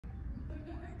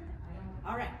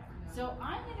All right, so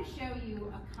I'm going to show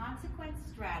you a consequence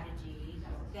strategy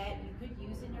that you could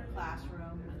use in your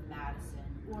classroom with Madison,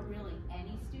 or really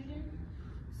any student.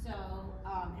 So,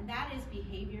 and that is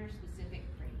behavior-specific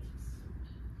praise.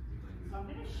 So I'm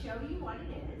going to show you what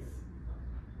it is.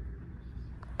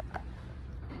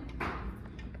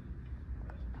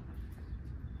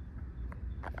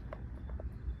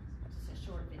 Just a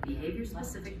short video.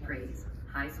 Behavior-specific praise,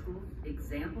 high school,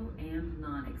 example and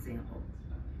non-example.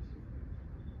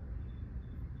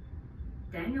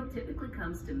 Daniel typically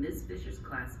comes to Ms. Fisher's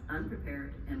class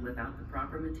unprepared and without the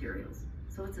proper materials,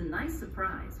 so it's a nice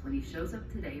surprise when he shows up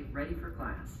today ready for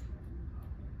class.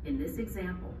 In this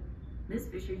example, Ms.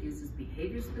 Fisher uses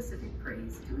behavior-specific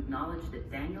praise to acknowledge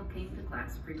that Daniel came to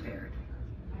class prepared.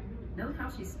 Note how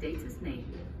she states his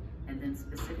name and then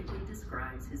specifically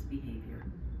describes his behavior.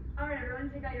 All right, everyone,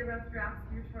 take out your rough drafts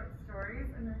of your short stories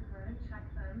and then go ahead and check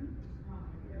them.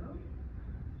 Thank you.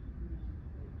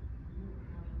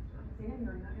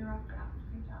 Daniel, you got your rough draft.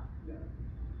 Good job.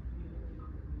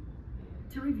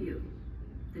 To review,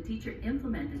 the teacher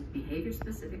implemented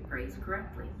behavior-specific praise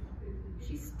correctly.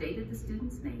 She stated the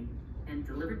student's name and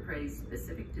delivered praise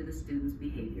specific to the student's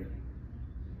behavior.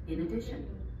 In addition,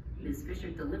 Ms. Fisher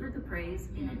delivered the praise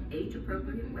in an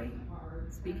age-appropriate way,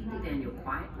 speaking to Daniel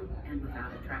quietly and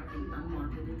without attracting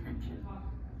unwanted attention.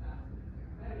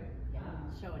 Yeah,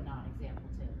 show a non-example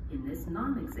too. In this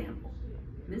non-example,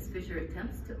 Ms. Fisher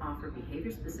attempts to offer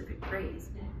behavior-specific praise,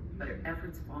 but her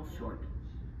efforts fall short.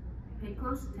 Pay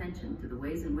close attention to the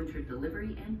ways in which her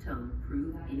delivery and tone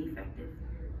prove ineffective.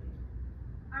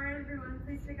 All right, everyone,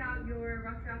 please take out your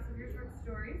rough drafts of your short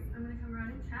stories. I'm going to come around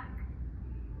and check.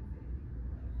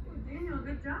 Oh, Daniel,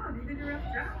 good job. You did your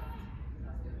rough draft.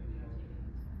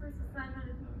 First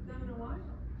assignment done in a while.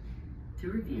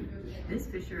 To review, Ms.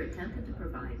 Fisher attempted to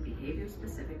provide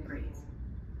behavior-specific praise.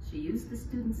 She used the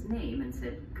student's name and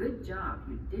said, "Good job,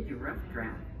 you did your rough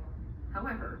draft."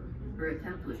 However, her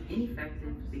attempt was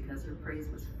ineffective because her praise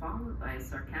was followed by a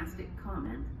sarcastic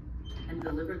comment and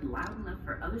delivered loud enough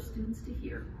for other students to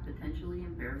hear, potentially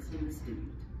embarrassing the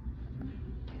student.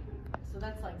 So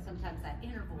that's like sometimes that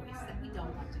inner voice that we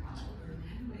don't want to come.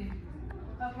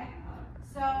 Okay,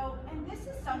 so, and this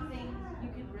is something you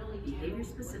can really do.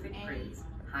 Behavior-specific praise,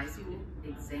 high school,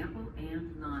 example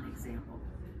and non-example.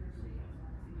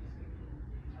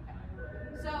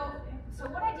 So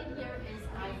what I did here is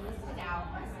I listed out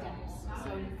the steps.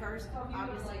 So you first,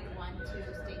 obviously, want to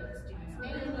state the student's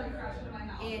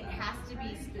name. It has to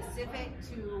be specific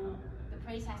to, the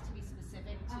praise has to be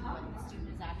specific to what the student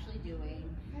is actually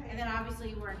doing. And then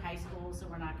obviously we're in high school, so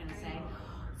we're not going to say,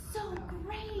 "So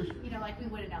great," you know, like we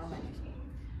would in elementary school.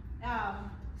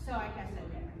 So I guess I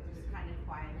did, just kind of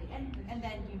quietly, and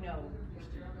then you know your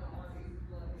student.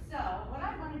 So what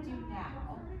I want to do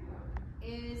now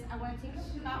is I want to take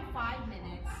about 5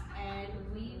 minutes and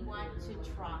we want to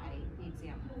try the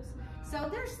examples. So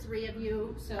there's 3 of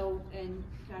you, so, and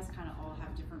you guys kind of all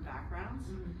have different backgrounds.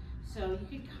 So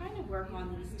you can kind of work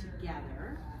on these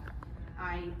together.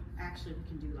 We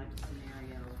can do like a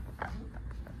scenario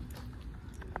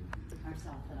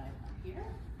ourselves that I have here.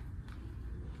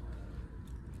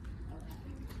 Okay.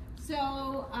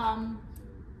 So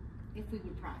if we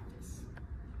would practice.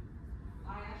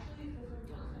 I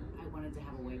wanted to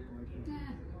have a whiteboard here.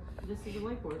 This is a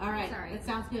whiteboard. All right, Sorry. that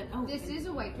sounds good. Oh, This is a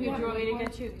whiteboard. Do you want me to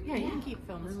get you? Yeah, you can keep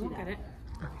filming. Let's Look do at that. it.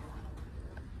 Perfect.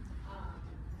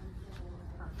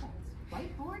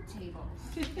 Whiteboard table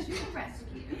to the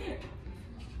rescue.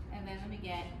 And then let me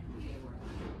get,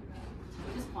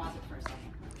 just pause it for a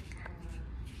second.